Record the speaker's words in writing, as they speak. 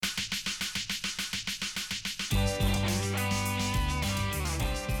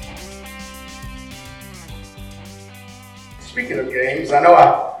Speaking of games, I know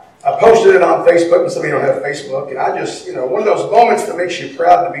I posted it on Facebook, but some of you don't have Facebook, and I just, one of those moments that makes you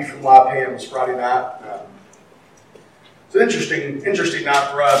proud to be from La Pan was Friday night. It's an interesting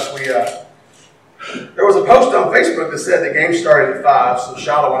night for us. There was a post on Facebook that said the game started at 5, so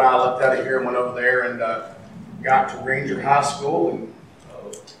Shiloh and I left out of here and went over there and got to Ranger High School, and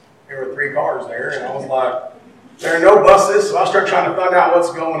there were 3 cars there, and I was like, there are no buses, so I start trying to find out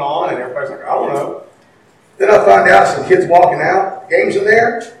what's going on, and everybody's like, I don't know. Then I find out some kids walking out. Games in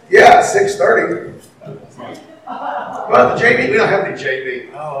there? Yeah, it's 6:30. Well, the JV, we don't have any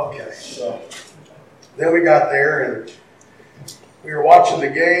JV. Oh, okay. So then we got there, and we were watching the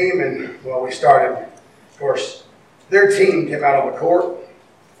game, and, well, we started, of course, their team came out on the court,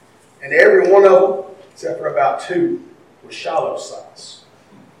 and every one of them, except for about 2, was Shiloh size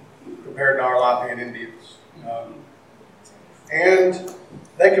compared to our La Pan Indians. And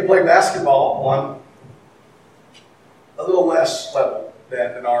they could play basketball on a little less level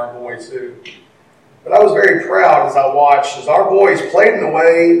than our boys do. But I was very proud as I watched, as our boys played in a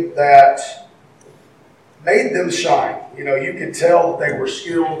way that made them shine. You could tell that they were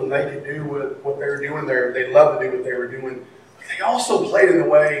skilled and they could do what they were doing there. They loved to do what they were doing. But they also played in a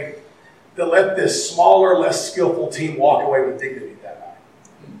way that let this smaller, less skillful team walk away with dignity that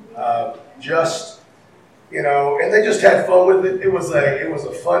night. And they just had fun with it. It was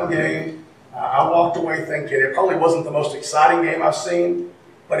a fun game. I walked away thinking it probably wasn't the most exciting game I've seen,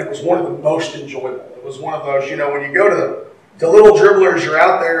 but it was one of the most enjoyable. It was one of those, when you go to Little Dribblers, you're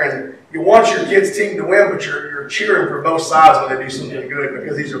out there and you want your kids' team to win, but you're cheering for both sides when they do something good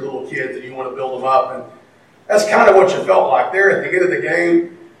because these are little kids and you want to build them up. And that's kind of what you felt like there at the end of the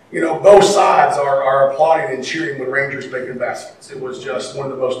game. Both sides are applauding and cheering when Rangers making baskets. It was just one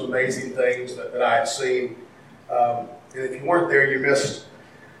of the most amazing things that I had seen. And if you weren't there, you missed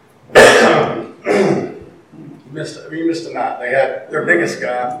you missed a night. They had their biggest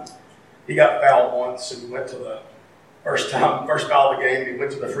guy. He got fouled once, and he went to the first foul of the game. He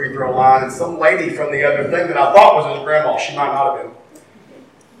went to the free throw line, and some lady from the other thing that I thought was his grandma, she might not have been,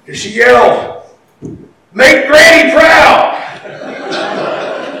 because she yelled, "Make Granny proud!"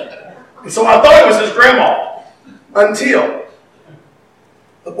 And so I thought it was his grandma, until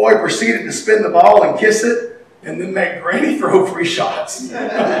the boy proceeded to spin the ball and kiss it, and then make Granny throw free shots.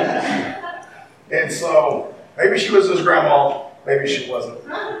 And so maybe she was his grandma, maybe she wasn't.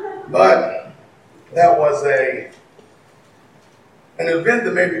 But that was an event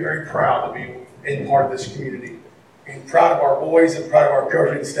that made me very proud to be in part of this community, and proud of our boys and proud of our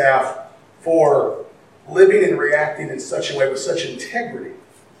coaching staff for living and reacting in such a way with such integrity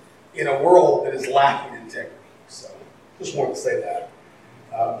in a world that is lacking integrity. So just wanted to say that.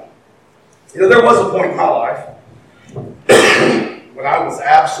 There was a point in my life when I was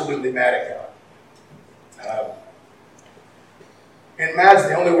absolutely mad at God. And mad's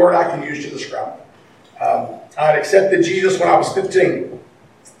the only word I can use to describe it. I had accepted Jesus when I was 15.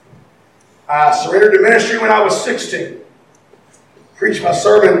 I surrendered to ministry when I was 16. Preached my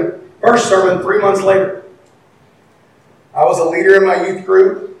first sermon 3 months later. I was a leader in my youth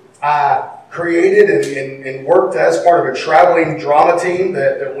group. I created and worked as part of a traveling drama team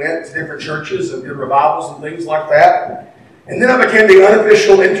that went to different churches and did revivals and things like that. And then I became the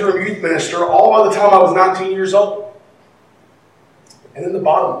unofficial interim youth minister all by the time I was 19 years old. And then the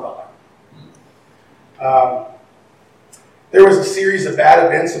bottom fell out. There was a series of bad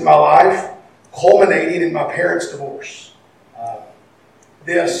events in my life, culminating in my parents' divorce.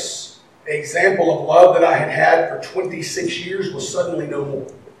 This example of love that I had had for 26 years was suddenly no more.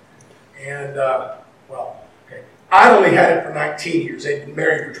 And, I'd only had it for 19 years. They'd been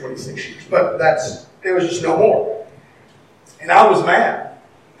married for 26 years. But it was just no more. And I was mad.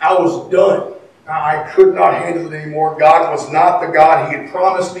 I was done. I could not handle it anymore. God was not the God He had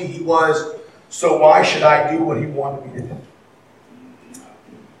promised me He was. So why should I do what He wanted me to do?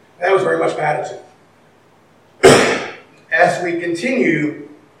 That was very much my attitude. As we continue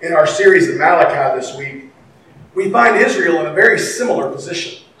in our series of Malachi this week, we find Israel in a very similar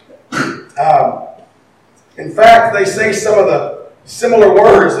position. In fact, they say some of the similar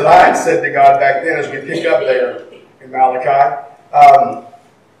words that I had said to God back then as we pick up there in Malachi.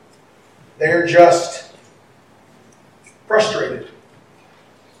 They're just frustrated.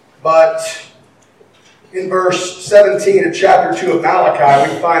 But in verse 17 of chapter 2 of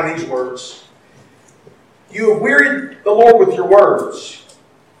Malachi, we find these words. You have wearied the Lord with your words,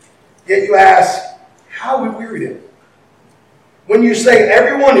 yet you ask, how we wearied Him? When you say,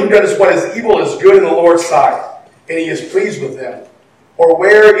 everyone who does what is evil is good in the Lord's sight, and He is pleased with them, or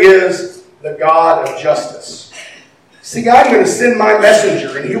where is the God of justice? See, I'm going to send my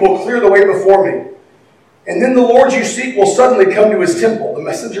messenger, and he will clear the way before me. And then the Lord you seek will suddenly come to his temple, the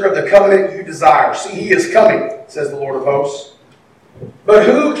messenger of the covenant you desire. See, he is coming, says the Lord of hosts. But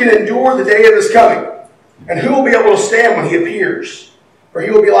who can endure the day of his coming? And who will be able to stand when he appears? For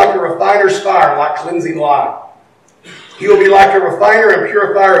he will be like a refiner's fire, like cleansing lye. He will be like a refiner and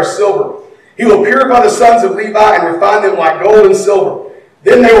purifier of silver. He will purify the sons of Levi and refine them like gold and silver.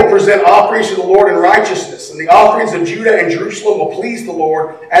 Then they will present offerings to the Lord in righteousness, and the offerings of Judah and Jerusalem will please the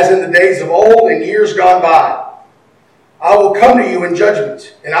Lord, as in the days of old and years gone by. I will come to you in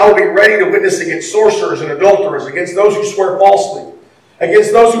judgment, and I will be ready to witness against sorcerers and adulterers, against those who swear falsely,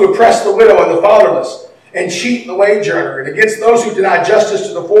 against those who oppress the widow and the fatherless, and cheat the wage earner, and against those who deny justice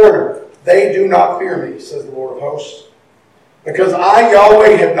to the foreigner. They do not fear me, says the Lord of hosts. Because I,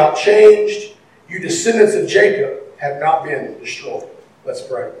 Yahweh, have not changed, you descendants of Jacob have not been destroyed. Let's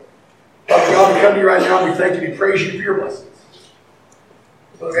pray. Father God, we come to you right now and we thank you and praise you for your blessings.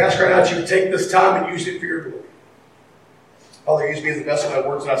 Father, we ask right now that you would take this time and use it for your glory. Father, use me as the vessel of my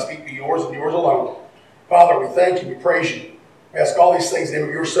words that I speak be yours and yours alone. Father, we thank you, we praise you. We ask all these things in the name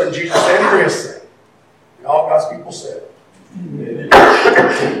of your Son, Jesus, and for his sake. And all God's people said. Amen.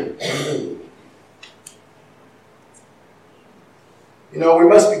 Amen. You know, we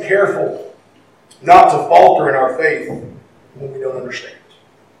must be careful not to falter in our faith when we don't understand.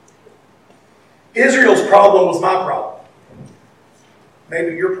 Israel's problem was my problem.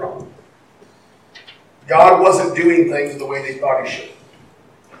 Maybe your problem. God wasn't doing things the way they thought he should.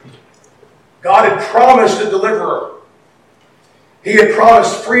 God had promised a deliverer. He had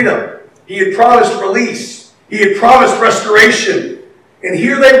promised freedom. He had promised release. He had promised restoration. And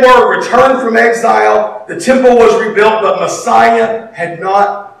here they were, returned from exile. The temple was rebuilt, but Messiah had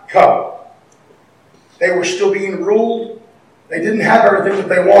not come. They were still being ruled. They didn't have everything that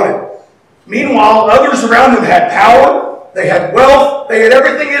they wanted. Meanwhile, others around them had power. They had wealth. They had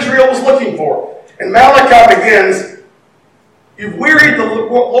everything Israel was looking for. And Malachi begins, "You've wearied the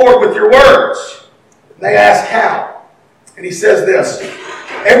Lord with your words." And they ask how. And he says this,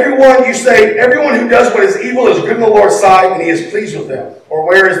 everyone who does what is evil is good in the Lord's sight, and he is pleased with them. Or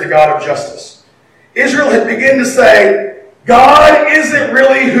where is the God of justice? Israel had begun to say, God isn't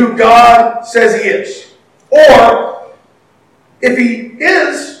really who God says he is. Or, if he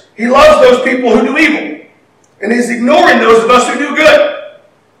is, he loves those people who do evil. And he's ignoring those of us who do good.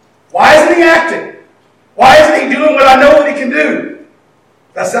 Why isn't he acting? Why isn't he doing what I know that he can do?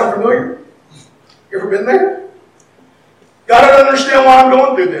 That sound familiar? You ever been there? God, I don't understand why I'm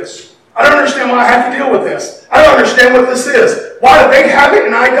going through this. I don't understand why I have to deal with this. I don't understand what this is. Why do they have it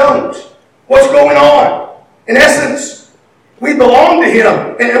and I don't? What's going on? In essence, we belong to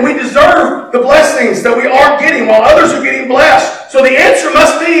him and we deserve the blessings that we aren't getting while others are getting blessed. So the answer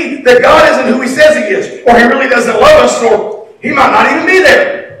must be that God isn't who he says he is, or he really doesn't love us, or he might not even be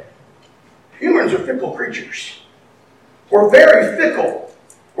there. Humans are fickle creatures. We're very fickle.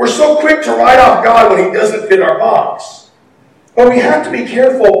 We're so quick to write off God when he doesn't fit our box. But we have to be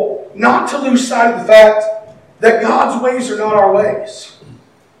careful not to lose sight of the fact that God's ways are not our ways.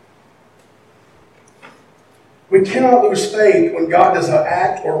 We cannot lose faith when God does not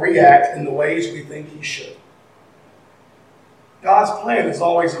act or react in the ways we think he should. God's plan is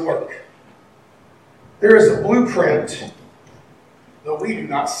always at work. There is a blueprint that we do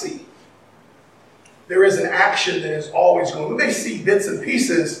not see. There is an action that is always going. We may see bits and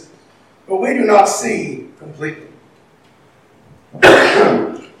pieces, but we do not see completely.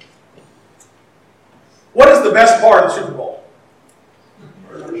 What is the best part of the Super Bowl?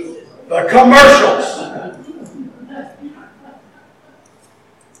 The commercials.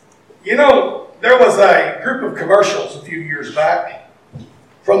 You know, there was a group of commercials a few years back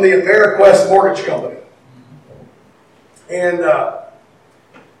from the AmeriQuest Mortgage Company. And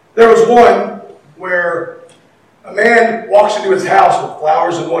there was one where a man walks into his house with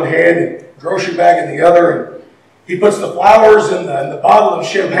flowers in one hand and a grocery bag in the other, and he puts the flowers in the bottle of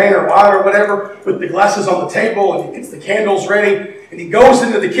champagne or wine or whatever with the glasses on the table, and he gets the candles ready, and he goes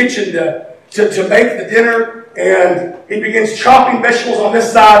into the kitchen to make the dinner, and he begins chopping vegetables on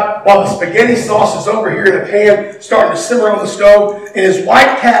this side while the spaghetti sauce is over here in a pan starting to simmer on the stove, and his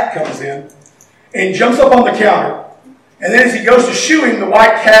white cat comes in and jumps up on the counter, and then as he goes to shoo him, the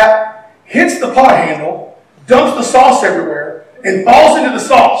white cat hits the pot handle, dumps the sauce everywhere, and falls into the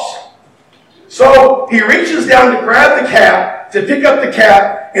sauce. So he reaches down to grab the cat, to pick up the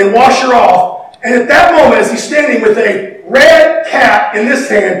cat and wash her off. And at that moment, as he's standing with a red cat in this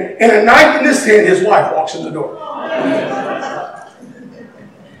hand and a knife in this hand, his wife walks in the door.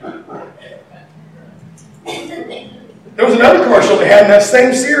 There was another commercial they had in that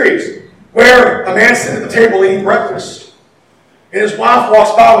same series where a man sitting at the table eating breakfast. And his wife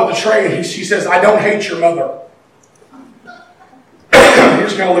walks by with a tray, and she says, "I don't hate your mother." He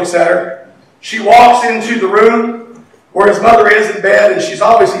just kind of looks at her. She walks into the room where his mother is in bed, and she's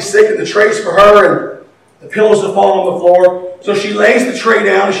obviously sick, and the tray's for her, and the pillows have fallen on the floor. So she lays the tray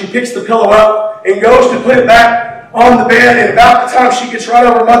down, and she picks the pillow up and goes to put it back on the bed, and about the time she gets right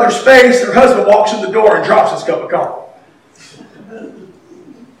over her mother's face, her husband walks in the door and drops his cup of coffee.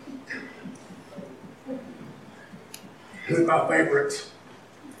 One of my favorites.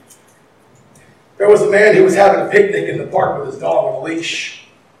 There was a man who was having a picnic in the park with his dog on a leash.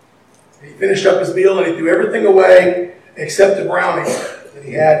 He finished up his meal and he threw everything away except the brownie that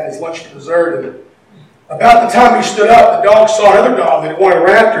he had in his lunch for dessert. And about the time he stood up, the dog saw another dog that he wanted to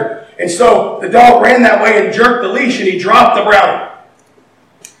run after. And so the dog ran that way and jerked the leash, and he dropped the brownie.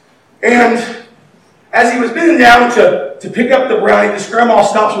 And as he was bending down to pick up the brownie, this grandma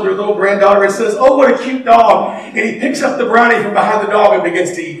stops with her little granddaughter and says, "Oh, what a cute dog." And he picks up the brownie from behind the dog and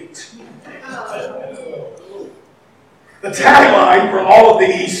begins to eat it. The tagline for all of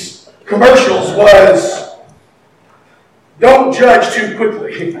these commercials was, "Don't judge too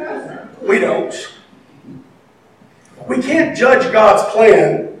quickly." We don't. We can't judge God's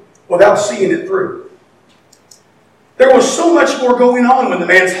plan without seeing it through. There was so much more going on when the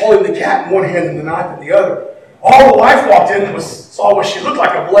man's holding the cat in one hand and the knife in the other. All the wife walked in and saw what she looked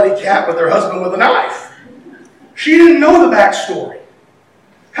like, a bloody cat with her husband with a knife. She didn't know the backstory.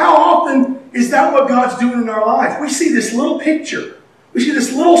 How often is that what God's doing in our life? We see this little picture. We see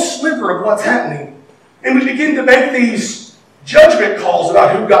this little sliver of what's happening. And we begin to make these judgment calls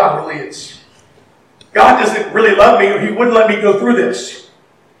about who God really is. God doesn't really love me, or He wouldn't let me go through this.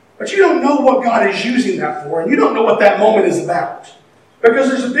 But you don't know what God is using that for, and you don't know what that moment is about. Because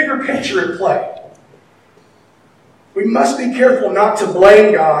there's a bigger picture at play. We must be careful not to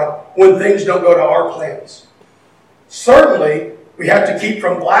blame God when things don't go to our plans. Certainly, we have to keep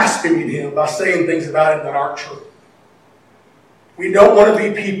from blaspheming Him by saying things about Him that aren't true. We don't want to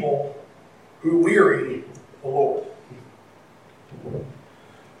be people who weary the Lord.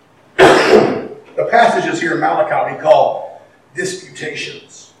 The passages here in Malachi we call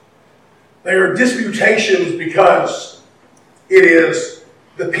disputations. They are disputations because it is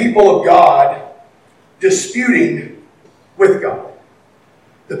the people of God disputing with God.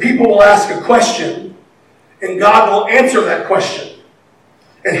 The people will ask a question, and God will answer that question.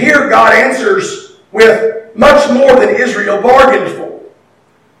 And here God answers with much more than Israel bargained for.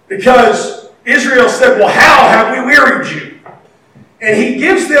 Because Israel said, "Well, how have we wearied you?" And He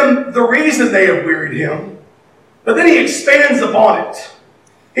gives them the reason they have wearied Him, but then He expands upon it.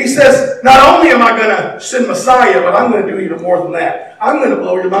 He says, not only am I going to send Messiah, but I'm going to do even more than that. I'm going to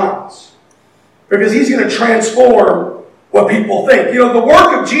blow your minds. Because He's going to transform what people think. You know, the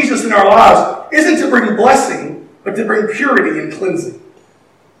work of Jesus in our lives isn't to bring blessing, but to bring purity and cleansing.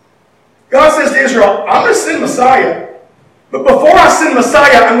 God says to Israel, I'm going to send Messiah, but before I send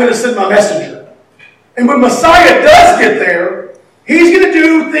Messiah, I'm going to send my messenger. And when Messiah does get there, He's going to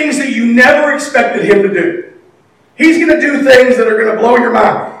do things that you never expected Him to do. He's going to do things that are going to blow your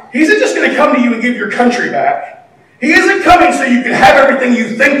mind. He isn't just going to come to you and give your country back. He isn't coming so you can have everything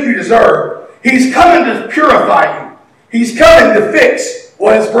you think you deserve. He's coming to purify you. He's coming to fix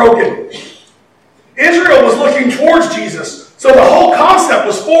what is broken. Israel was looking towards Jesus, so the whole concept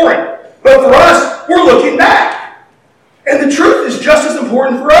was foreign. But for us, we're looking back. And the truth is just as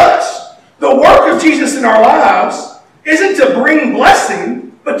important for us. The work of Jesus in our lives isn't to bring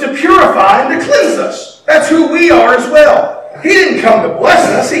blessing, but to purify and to cleanse us. That's who we are as well. He didn't come to bless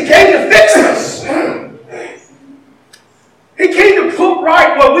us. He came to fix us. He came to put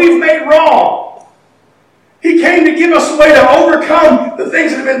right what we've made wrong. He came to give us a way to overcome the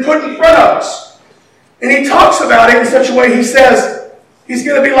things that have been put in front of us. And He talks about it in such a way, He says, He's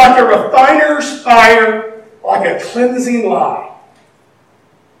going to be like a refiner's fire, like a cleansing lye.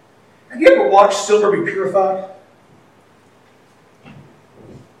 Have you ever watched silver be purified?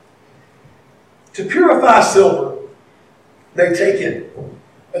 To purify silver, they take it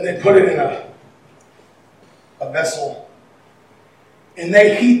and they put it in a vessel. And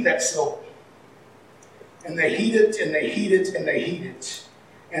they heat that silver. And they heat it, and they heat it, and they heat it.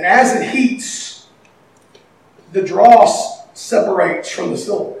 And as it heats, the dross separates from the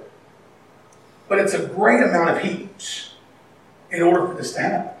silver. But it's a great amount of heat in order for this to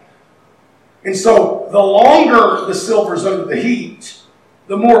happen. And so the longer the silver is under the heat,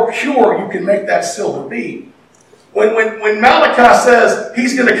 the more pure you can make that silver be. When Malachi says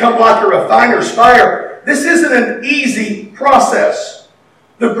He's going to come like a refiner's fire, this isn't an easy process.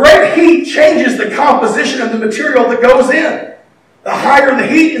 The great heat changes the composition of the material that goes in. The higher the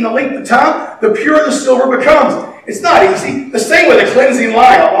heat and the length of time, the purer the silver becomes. It's not easy. The same with a cleansing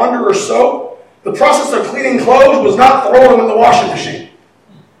line, a launder or soap. The process of cleaning clothes was not throwing them in the washing machine.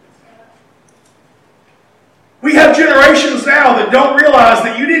 We have generations now that don't realize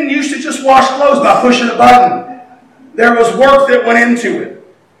that you didn't used to just wash clothes by pushing a button. There was work that went into it.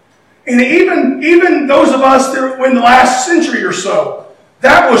 And even those of us that were in the last century or so,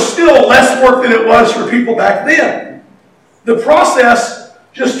 that was still less work than it was for people back then. The process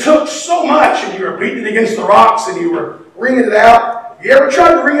just took so much, and you were beating it against the rocks and you were wringing it out. You ever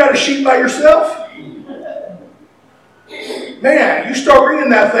tried to wring out a sheet by yourself? Man, you start wringing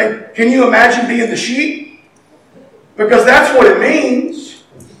that thing. Can you imagine being the sheet? Because that's what it means.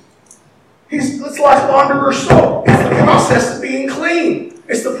 It's like launder or soap. It's the process of being clean.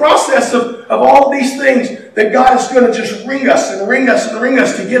 It's the process of all these things that God is going to just wring us and wring us and wring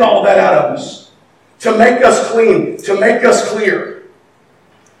us to get all of that out of us. To make us clean. To make us clear.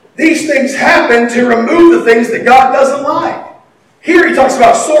 These things happen to remove the things that God doesn't like. Here he talks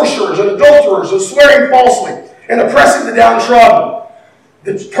about sorcerers and adulterers and swearing falsely and oppressing the downtrodden.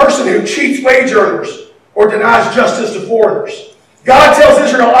 The person who cheats wage earners or denies justice to foreigners. God tells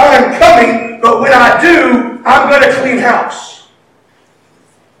Israel, I am coming, but when I do, I'm going to clean house.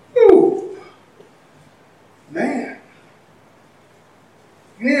 Ooh. Man.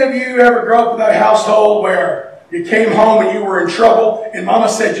 Any of you ever grow up in that household where you came home and you were in trouble and Mama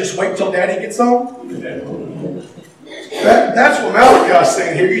said, just wait till Daddy gets home? That's what Malachi's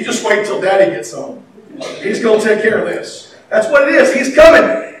saying here. You just wait till Daddy gets home. He's going to take care of this. That's what it is. He's coming.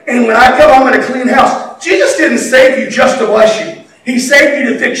 And when I come, I'm going to clean house. Jesus didn't save you just to bless you. He saved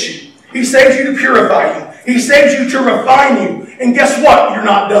you to fix you. He saves you to purify you. He saves you to refine you. And guess what? You're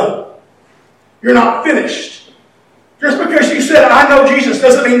not done. You're not finished. Just because you said, I know Jesus,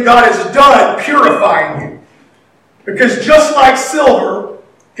 doesn't mean God is done purifying you. Because just like silver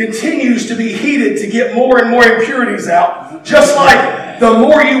continues to be heated to get more and more impurities out, just like the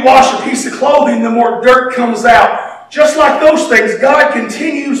more you wash a piece of clothing, the more dirt comes out. Just like those things, God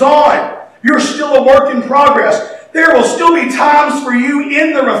continues on. You're still a work in progress. There will still be times for you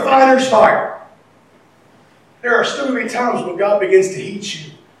in the refiner's fire. There are still going to be times when God begins to heat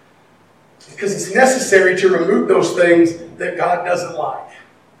you. Because it's necessary to remove those things that God doesn't like.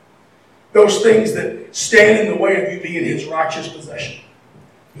 Those things that stand in the way of you being His righteous possession.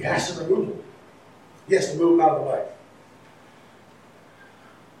 He has to remove them. He has to move them out of the way.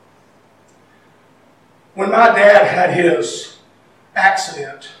 When my dad had his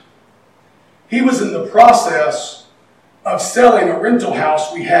accident, he was in the process of selling a rental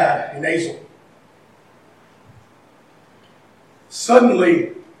house we had in Azle.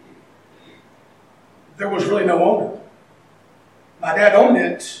 Suddenly, there was really no owner. My dad owned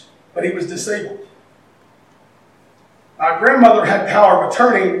it, but he was disabled. My grandmother had power of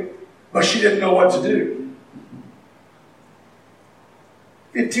attorney, but she didn't know what to do.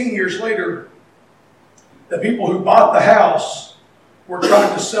 15 years later, the people who bought the house were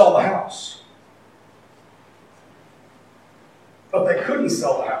trying to sell the house. But they couldn't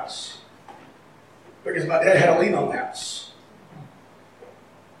sell the house because my dad had a lien on the house.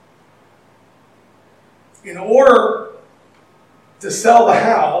 In order to sell the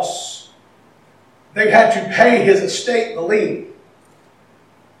house, they had to pay his estate the lien.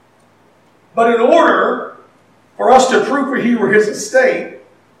 But in order for us to prove that he were his estate,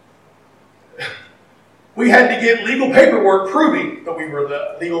 we had to get legal paperwork proving that we were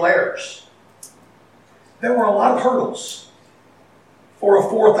the legal heirs. There were a lot of hurdles for a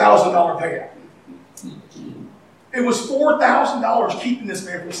 $4,000 payout. It was $4,000 keeping this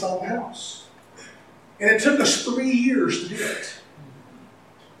man from selling the house. And it took us 3 years to do it.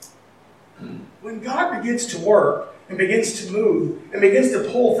 When God begins to work and begins to move and begins to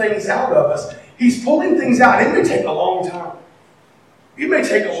pull things out of us, He's pulling things out. It may take a long time. It may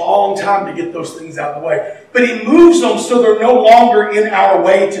take a long time to get those things out of the way. But He moves them so they're no longer in our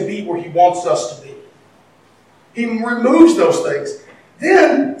way to be where He wants us to be. He removes those things.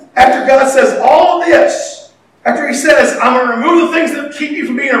 Then, after God says all of this, after He says, I'm going to remove the things that keep you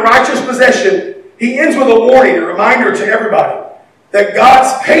from being a righteous possession, He ends with a warning, a reminder to everybody that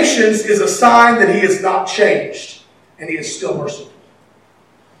God's patience is a sign that He has not changed and He is still merciful.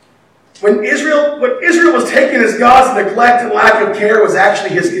 What Israel was taking as God's neglect and lack of care was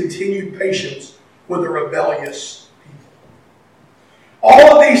actually His continued patience with the rebellious people.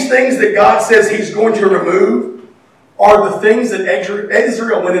 All of these things that God says He's going to remove are the things that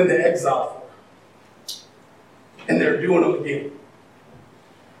Israel went into exile for. And they're doing them again.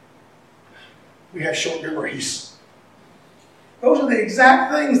 We have short memories. Those are the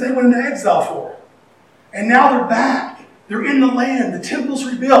exact things they went into exile for. And now they're back. They're in the land. The temple's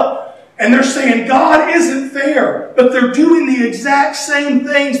rebuilt. And they're saying God isn't fair, but they're doing the exact same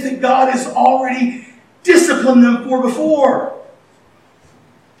things that God has already disciplined them for before.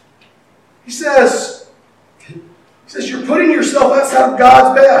 He says, you're putting yourself outside of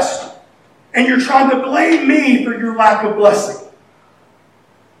God's best, and you're trying to blame me for your lack of blessing.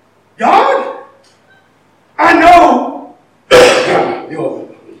 God, I know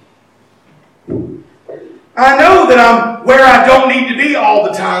that I'm where I don't need to be all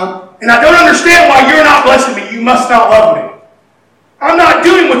the time, and I don't understand why you're not blessing me. You must not love me. I'm not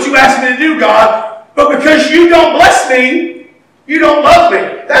doing what you asked me to do, God, but because you don't bless me, you don't love me.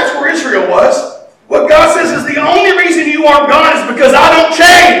 That's where Israel was. What God says is the only reason you aren't God is because I don't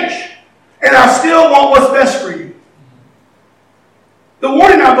change, and I still want what's best for you. The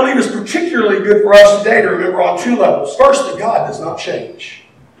warning, I believe, is particularly good for us today to remember on two levels. First, that God does not change.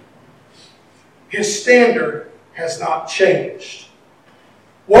 His standard has not changed.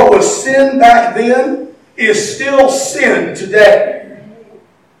 What was sin back then is still sin today.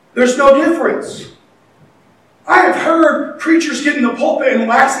 There's no difference. I have heard preachers get in the pulpit and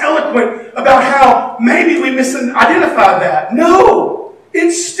wax eloquent about how maybe we misidentified that. No,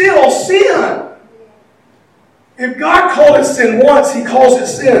 it's still sin. If God called it sin once, He calls it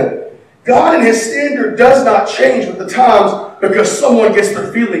sin. God and His standard does not change with the times because someone gets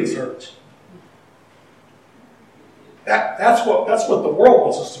their feelings hurt. That's what the world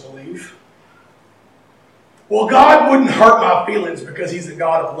wants us to believe. Well, God wouldn't hurt my feelings because He's a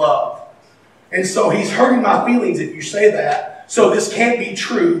God of love. And so He's hurting my feelings if you say that. So this can't be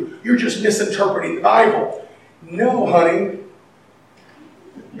true. You're just misinterpreting the Bible. No, honey.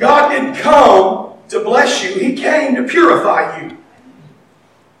 God didn't come to bless you. He came to purify you.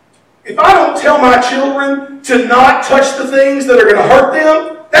 If I don't tell my children to not touch the things that are going to hurt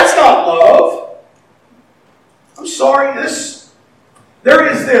them, that's not love. I'm sorry, there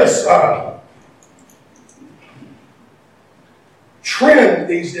is this trend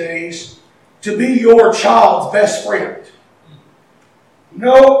these days to be your child's best friend.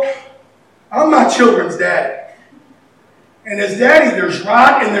 No, I'm my children's daddy. And as daddy, there's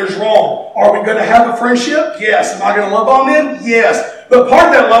right and there's wrong. Are we going to have a friendship? Yes. Am I going to love on them? Yes. But part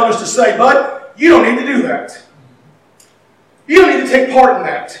of that love is to say, bud, you don't need to do that. You don't need to take part in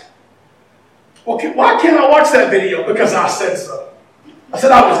that. Well, why can't I watch that video? Because I said so. I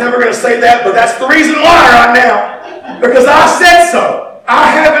said I was never going to say that, but that's the reason why right now. Because I said so. I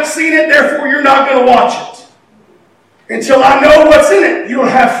haven't seen it, therefore you're not going to watch it. Until I know what's in it, you don't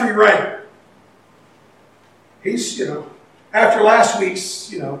have free reign. He's, after last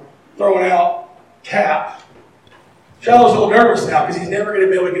week's, throwing out Cap, Shiloh's a little nervous now because he's never going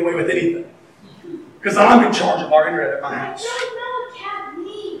to be able to get away with anything. Because I'm in charge of our internet at my house.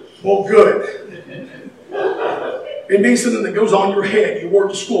 Well, good. It means something that goes on your head. You wore it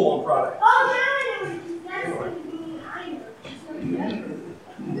to school on Friday.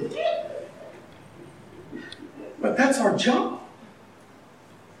 But that's our job,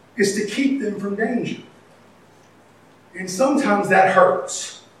 is to keep them from danger. And sometimes that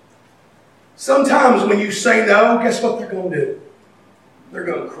hurts. Sometimes when you say no, guess what they're going to do? They're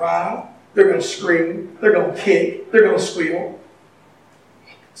going to cry, they're going to scream, they're going to kick, they're going to squeal.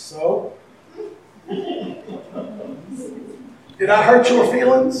 So, did I hurt your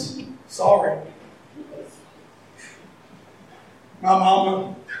feelings? Sorry. My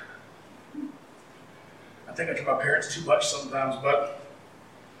mama, I think I do my parents too much sometimes, but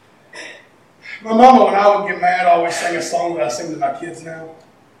my mama, when I would get mad, always sang a song that I sing to my kids now.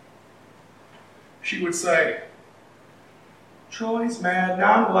 She would say, Troy's mad,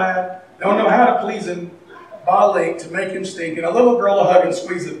 now I'm glad, don't know how to please him, by late to make him stink, and a little girl to hug and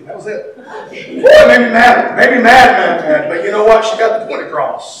squeeze him. That was it. Boy, maybe mad, but you know what? She got the point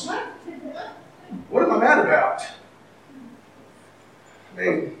across. What am I mad about? I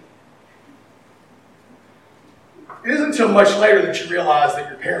mean, it isn't until much later that you realize that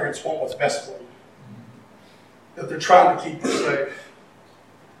your parents want what's best for you. That they're trying to keep you safe.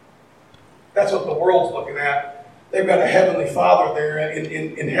 That's what the world's looking at. They've got a heavenly Father there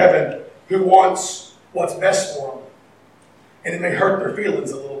in heaven who wants what's best for them. And it may hurt their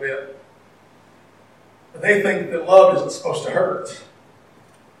feelings a little bit. But they think that love isn't supposed to hurt.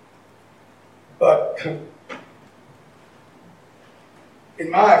 But in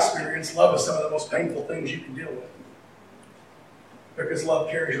my experience, love is some of the most painful things you can deal with. Because love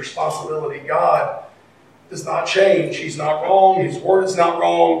carries responsibility. God does not change. He's not wrong. His word is not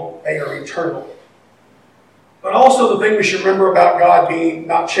wrong. They are eternal. But also the thing we should remember about God being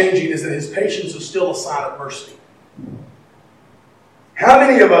not changing is that His patience is still a sign of mercy. How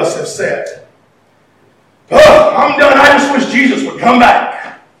many of us have said, oh, I'm done. I just wish Jesus would come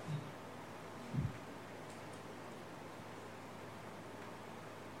back.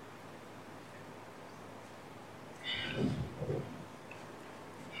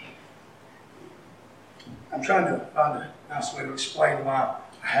 you why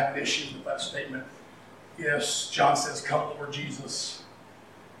I have an issue with that statement. Yes, John says, "Come, Lord Jesus."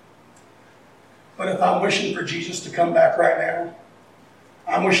 But if I'm wishing for Jesus to come back right now,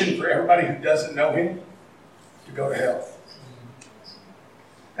 I'm wishing for everybody who doesn't know him to go to hell.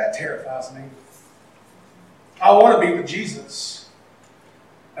 That terrifies me. I want to be with Jesus.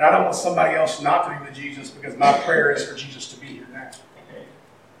 And I don't want somebody else not to be with Jesus, because my prayer is for Jesus to be here now.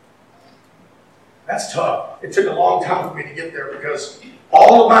 That's tough. It took a long time for me to get there, because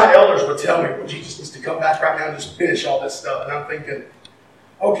all of my elders would tell me, well, Jesus needs to come back right now and just finish all this stuff. And I'm thinking,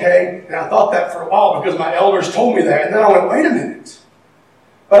 okay. And I thought that for a while because my elders told me that. And then I went, wait a minute.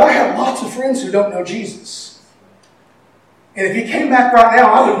 But I have lots of friends who don't know Jesus. And if he came back right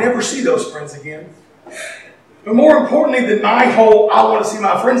now, I would never see those friends again. But more importantly than my whole, I want to see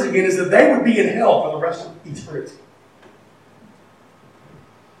my friends again, is that they would be in hell for the rest of eternity.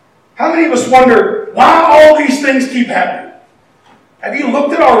 How many of us wonder why all these things keep happening? Have you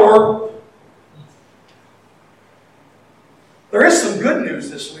looked at our world? There is some good news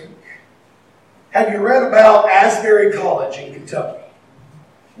this week. Have you read about Asbury College in Kentucky?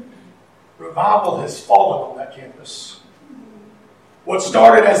 Revival has fallen on that campus. What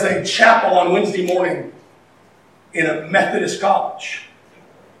started as a chapel on Wednesday morning in a Methodist college.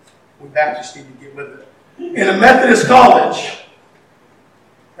 We Baptists need to get with it. In a Methodist college,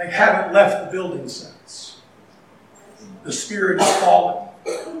 they haven't left the building since. The Spirit has fallen.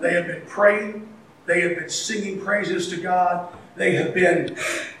 They have been praying. They have been singing praises to God. They have been,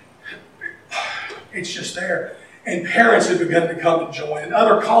 it's just there. And parents have begun to come and join. And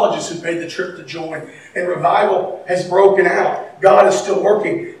other colleges have made the trip to join. And revival has broken out. God is still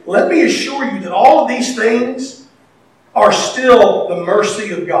working. Let me assure you that all of these things are still the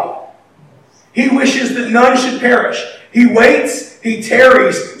mercy of God. He wishes that none should perish. He waits, he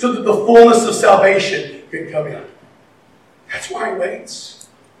tarries, so that the fullness of salvation can come in. That's why he waits.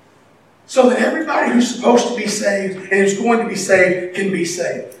 So that everybody who's supposed to be saved and who's going to be saved can be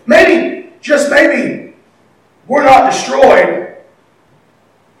saved. Maybe, just maybe, we're not destroyed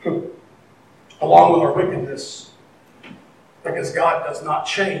along with our wickedness, because God does not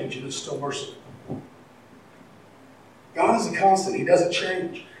change and is still merciful. God is a constant. He doesn't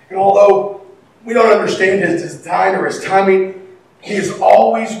change. And although we don't understand his design or his timing, he is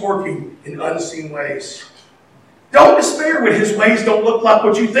always working in unseen ways. Don't despair when his ways don't look like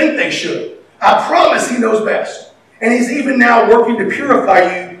what you think they should. I promise he knows best. And he's even now working to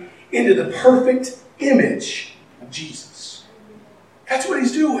purify you into the perfect image of Jesus. That's what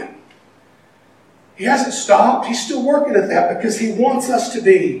he's doing. He hasn't stopped. He's still working at that, because he wants us to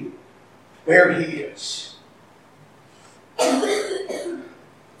be where he is.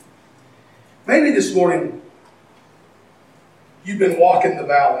 Maybe this morning you've been walking the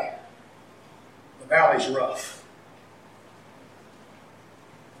valley. The valley's rough.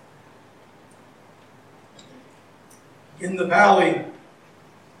 In the valley,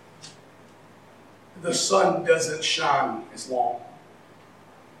 the sun doesn't shine as long.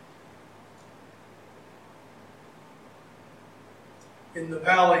 In the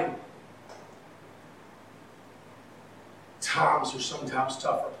valley, times are sometimes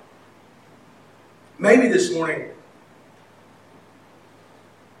tougher. Maybe this morning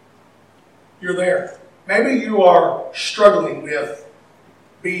you're there. Maybe you are struggling with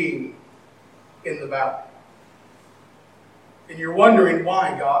being in the valley. And you're wondering,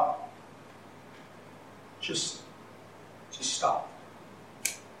 why, God? Just stop.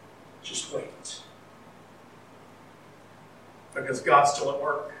 Just wait. Because God's still at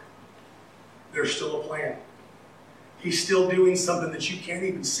work. There's still a plan. He's still doing something that you can't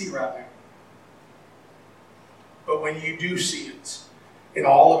even see right now. But when you do see it in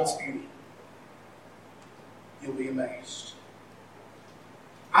all of its beauty, you'll be amazed.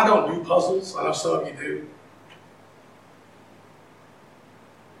 I don't do puzzles. I know some of you do.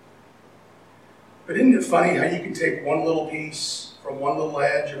 But isn't it funny how you can take one little piece from one little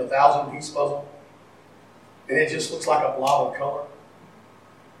edge of a 1,000-piece puzzle, and it just looks like a blob of color?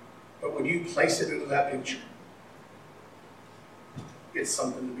 But when you place it into that picture, it's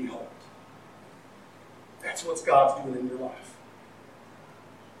something to behold. That's what God's doing in your life.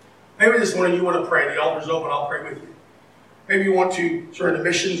 Maybe this morning you want to pray. The altar's open. I'll pray with you. Maybe you want to turn to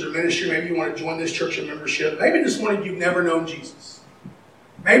missions or ministry. Maybe you want to join this church in membership. Maybe this morning you've never known Jesus.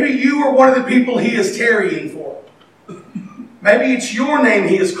 Maybe you are one of the people he is tarrying for. Maybe it's your name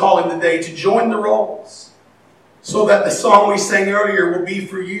he is calling today to join the rolls, so that the song we sang earlier will be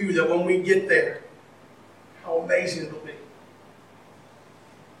for you, that when we get there, how amazing it will be.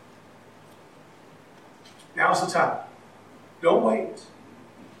 Now's the time. Don't wait.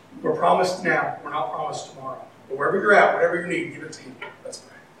 We're promised now. We're not promised tomorrow. But wherever you're at, whatever you need, give it to Him. Let's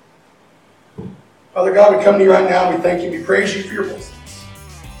pray. Father God, we come to you right now. We thank you. We praise you for your blessing.